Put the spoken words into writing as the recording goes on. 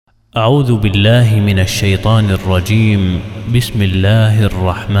أعوذ بالله من الشيطان الرجيم. بسم الله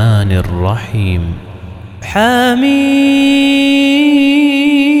الرحمن الرحيم. حميم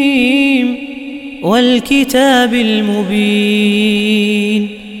والكتاب المبين.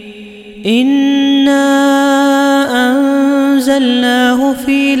 إنا أنزلناه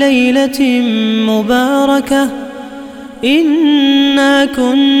في ليلة مباركة إنا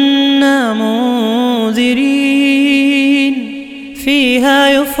كنا منذرين فيها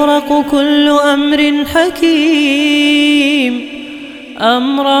يفرق كل أمر حكيم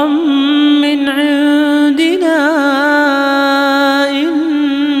أمرا من عندنا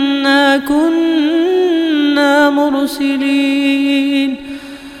إنا كنا مرسلين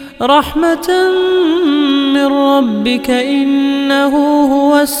رحمة من ربك إنه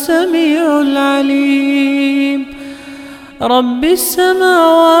هو السميع العليم. رب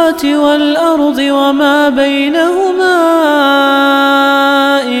السماوات والأرض وما بينهما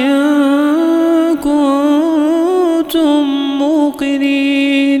إن كنتم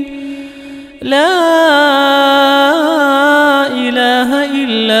موقنين لا إله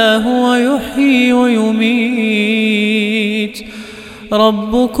إلا هو يحيي ويميت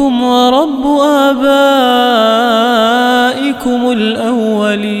ربكم ورب آبائكم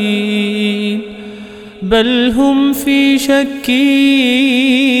الأولين بل هم في شك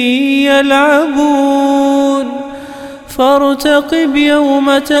يلعبون فارتقب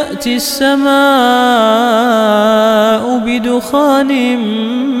يوم تأتي السماء بدخان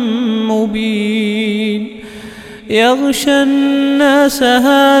مبين يغشى الناس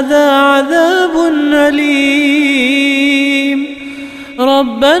هذا عذاب أليم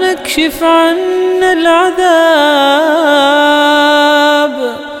ربنا اكشف عنا العذاب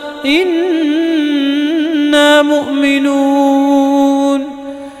إنا مؤمنون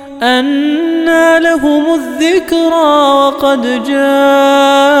أنى لهم الذكرى وقد جاءهم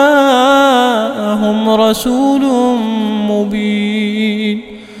رسول مبين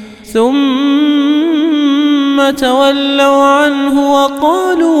ثم تولوا عنه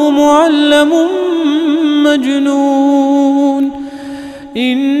وقالوا معلم مجنون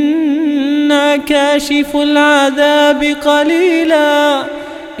إنا كاشف العذاب قليلا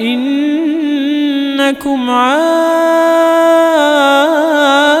إنكم عائدون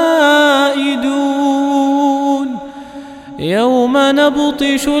يوم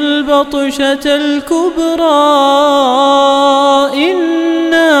نبطش البطشة الكبرى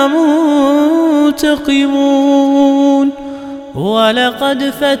إنا منتقمون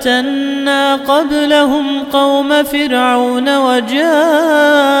ولقد فتنا قبلهم قوم فرعون وجاءهم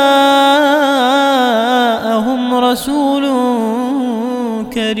رسول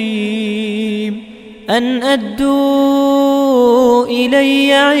كريم أن أدوا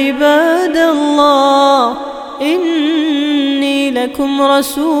إلي عباد الله إني لكم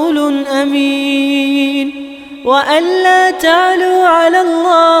رسول أمين وأن لا تعلوا على الله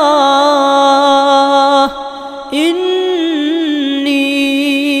إني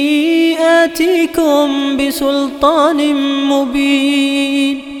آتيكم بسلطان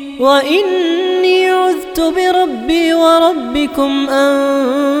مبين وإني عذت بربي وربكم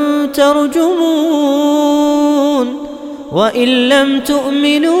أن ترجمون وإن لم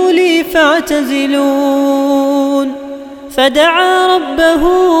تؤمنوا لي فاعتزلون فدعا ربه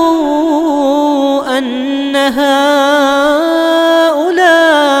أن هؤلاء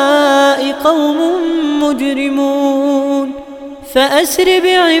قوم مجرمون فأسر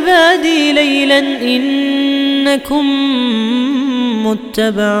بعبادي ليلا إنكم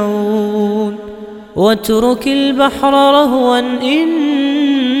متبعون واترك البحر رهوا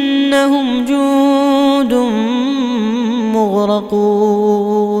إنهم جند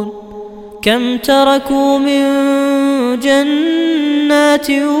مغرقون كم تركوا من جنات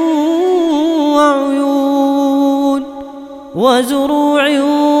وعيون وزروع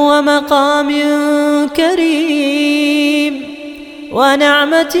ومقام كريم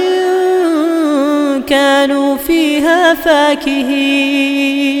ونعمة كانوا فيها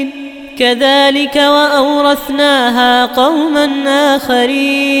فاكهين كذلك وأورثناها قوما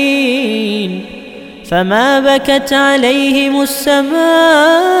آخرين فما بكت عليهم السماء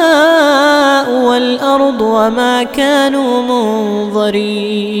والأرض وما كانوا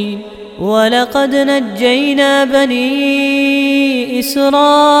منظرين ولقد نجينا بني إسرائيل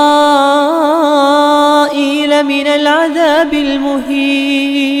من العذاب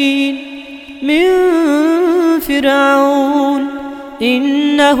المهين من فرعون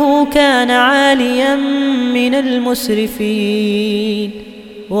إنه كان عاليا من المسرفين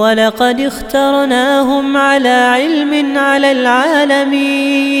ولقد اخترناهم على علم على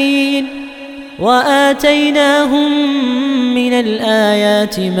العالمين وآتيناهم من من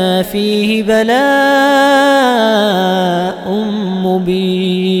الآيات ما فيه بلاء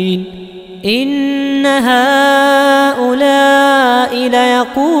مبين. إن هؤلاء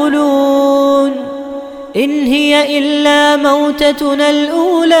ليقولون إن هي إلا موتتنا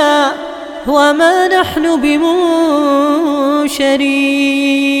الأولى وما نحن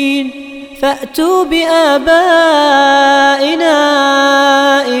بمنشرين فأتوا بآبائنا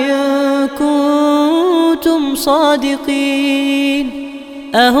إن كنتم صادقين.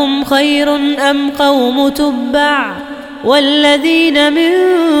 أهم خير أم قوم تبع والذين من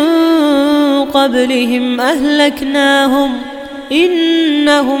قبلهم أهلكناهم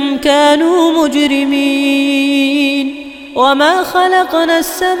إنهم كانوا مجرمين. وما خلقنا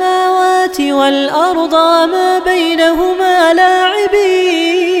السماوات والأرض وما بينهما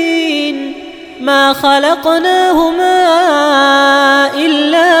لاعبين ما خلقناهما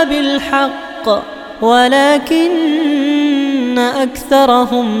إلا بالحق ولكن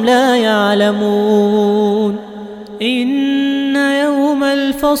أكثرهم لا يعلمون. إن يوم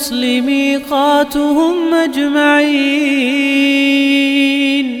الفصل ميقاتهم أجمعين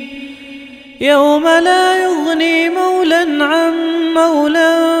يوم لا يغني مولى عن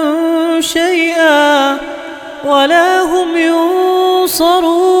مولى شيئا ولا هم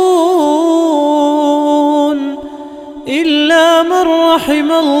ينصرون إلا من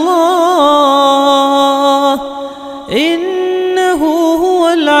رحم الله إنه هو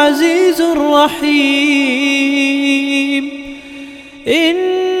العزيز الرحيم. إن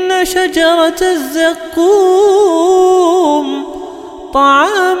شجرة الزقوم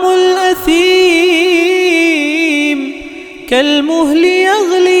طعام الأثيم كالمهل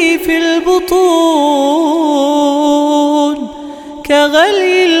يغلي في البطون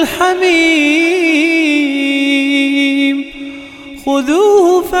كغلي الحميم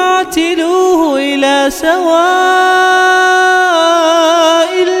خذوه فاعتلوه إلى سواء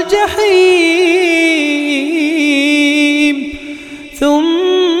الجحيم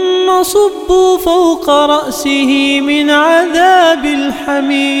ثم صبوا فوق رأسه من عذاب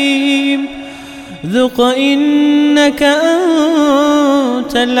الحميم ذق إنك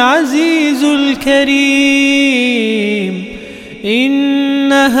أنت العزيز الكريم.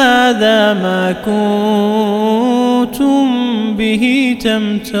 إن هذا ما كنتم به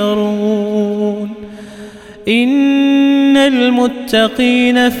تمترون. إن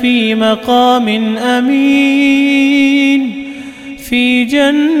المتقين في مقام أمين في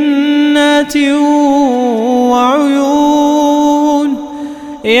جنات وعيون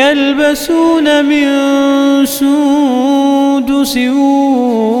يلبسون من سندس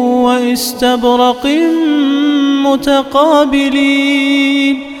واستبرق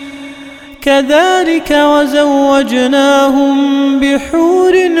متقابلين كذلك وزوجناهم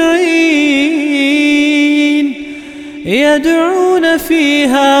بحور عين يدعون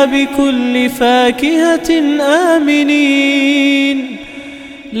فيها بكل فاكهة آمنين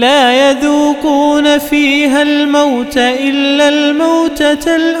لا يذوقون فيها الموت إلا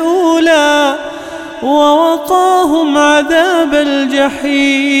الموتة الأولى ووقاهم عذاب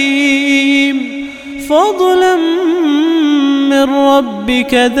الجحيم فضلا من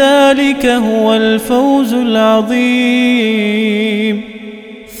ربك ذلك هو الفوز العظيم.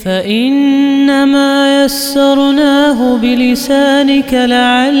 فإنما يسرناه بلسانك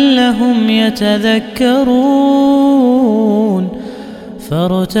لعلهم يتذكرون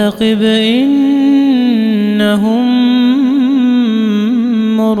فارتقب إنهم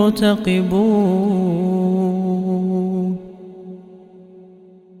مرتقبون.